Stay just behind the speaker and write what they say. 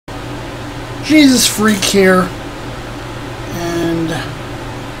Jesus Freak here, and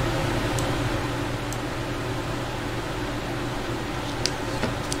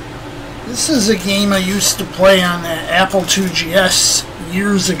this is a game I used to play on the Apple IIgs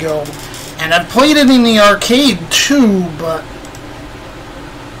years ago, and I played it in the arcade too, but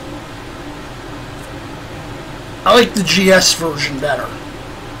I like the GS version better.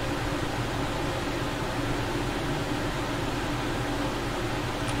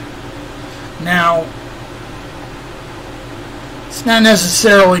 Now, it's not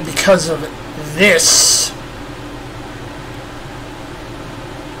necessarily because of this,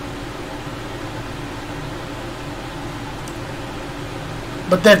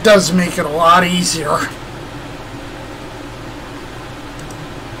 but that does make it a lot easier.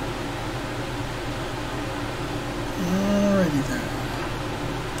 Alrighty then.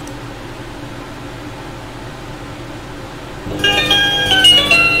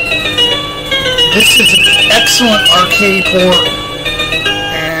 This is an excellent arcade port,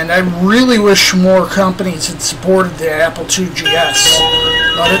 and I really wish more companies had supported the Apple IIgs,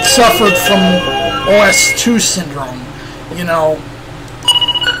 but it suffered from OS2 syndrome, you know,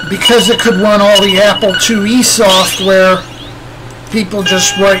 because it could run all the Apple IIe software. People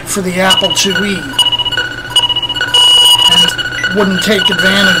just write for the Apple IIe and wouldn't take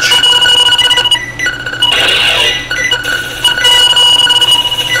advantage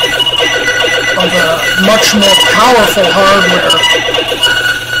of a much more powerful hardware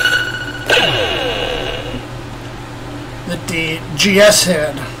that the GS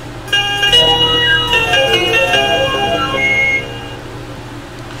had.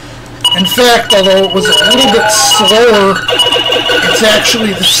 In fact, although it was a little bit slower, it's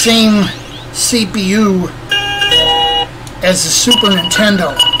actually the same CPU as the Super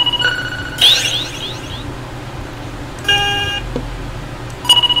Nintendo.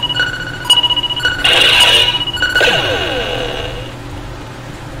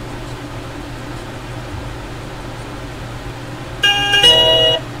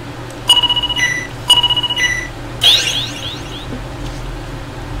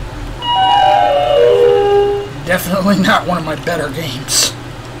 Definitely not one of my better games.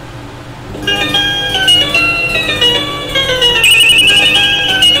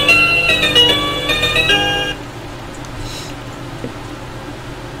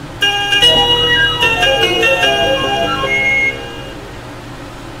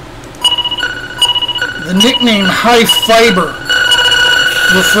 The nickname High Fiber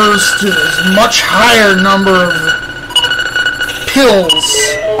refers to a much higher number of pills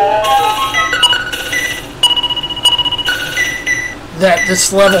that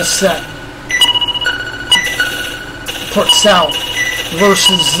this level set puts out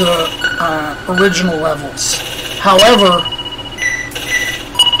versus the original levels. However,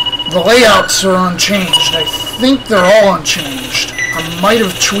 the layouts are unchanged. I think they're all unchanged. I might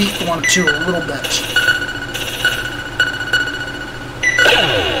have tweaked one or two a little bit.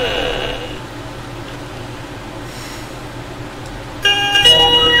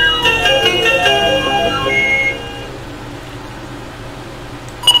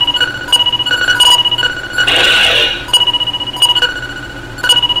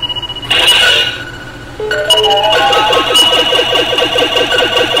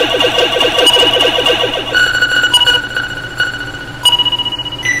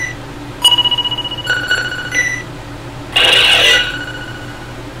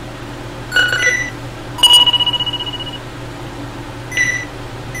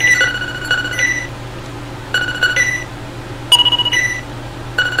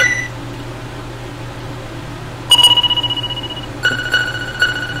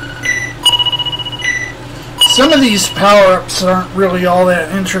 Some of these power-ups aren't really all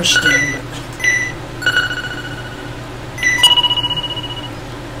that interesting, but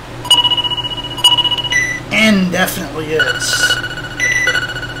N definitely is.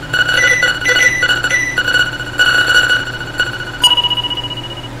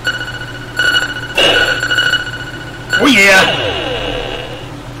 Oh yeah!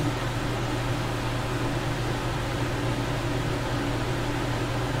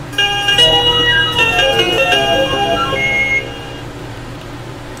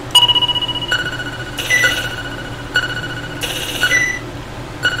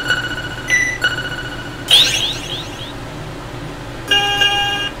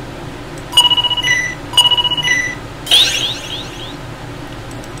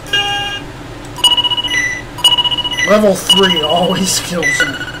 Level 3 always kills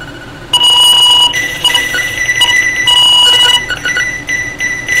me.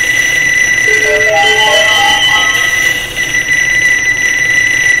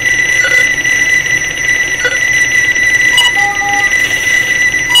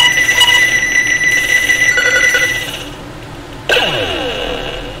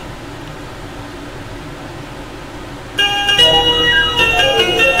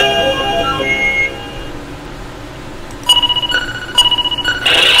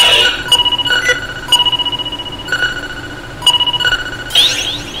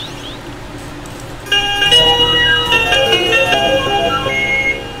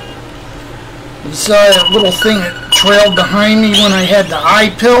 saw that little thing that trailed behind me when I had the eye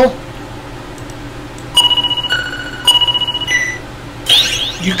pill?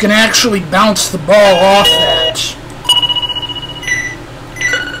 You can actually bounce the ball off that.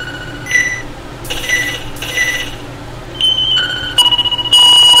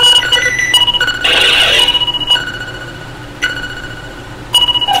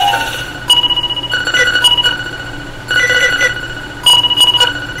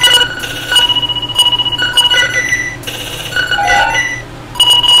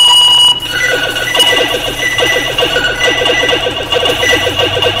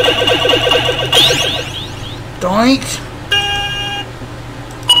 Doink.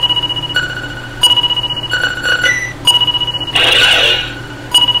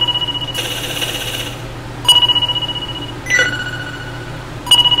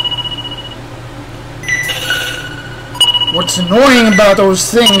 What's annoying about those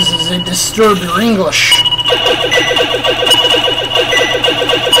things is they disturb your English.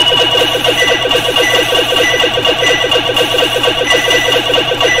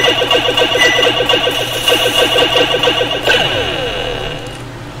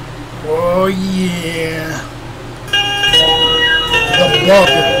 Oh yeah. The bug.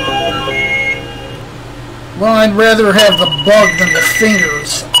 Well, I'd rather have the bug than the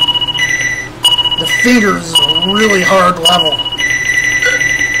fingers. The fingers is a really hard level.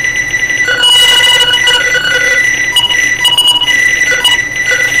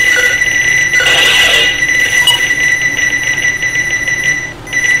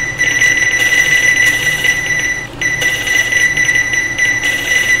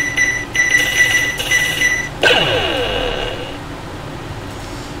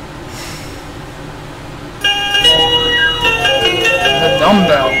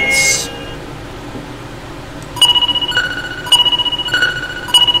 Dumbbells.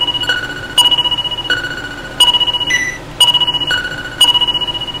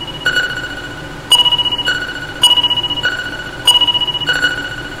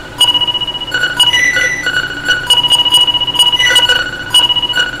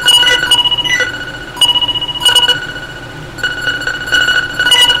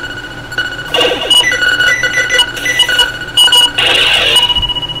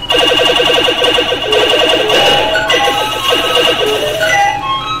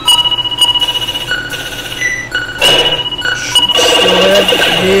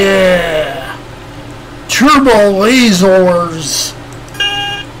 Yeah. Turbo lasers.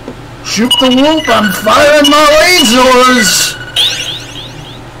 Shoot the whoop, I'm firing my lasers.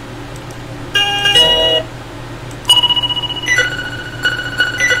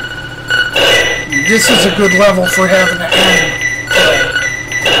 This is a good level for having to end.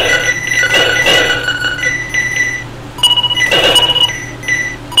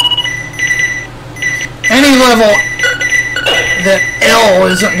 Any level that L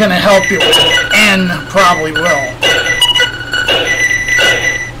isn't going to help you with, N probably will.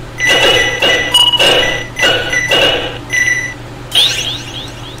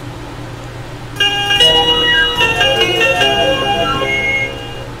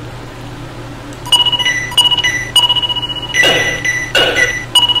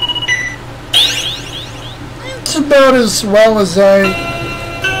 It's about as well as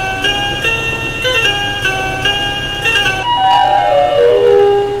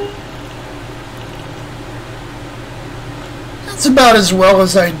It's about as well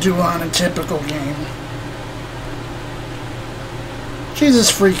as I do on a typical game.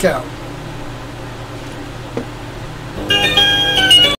 Jesus, freak out.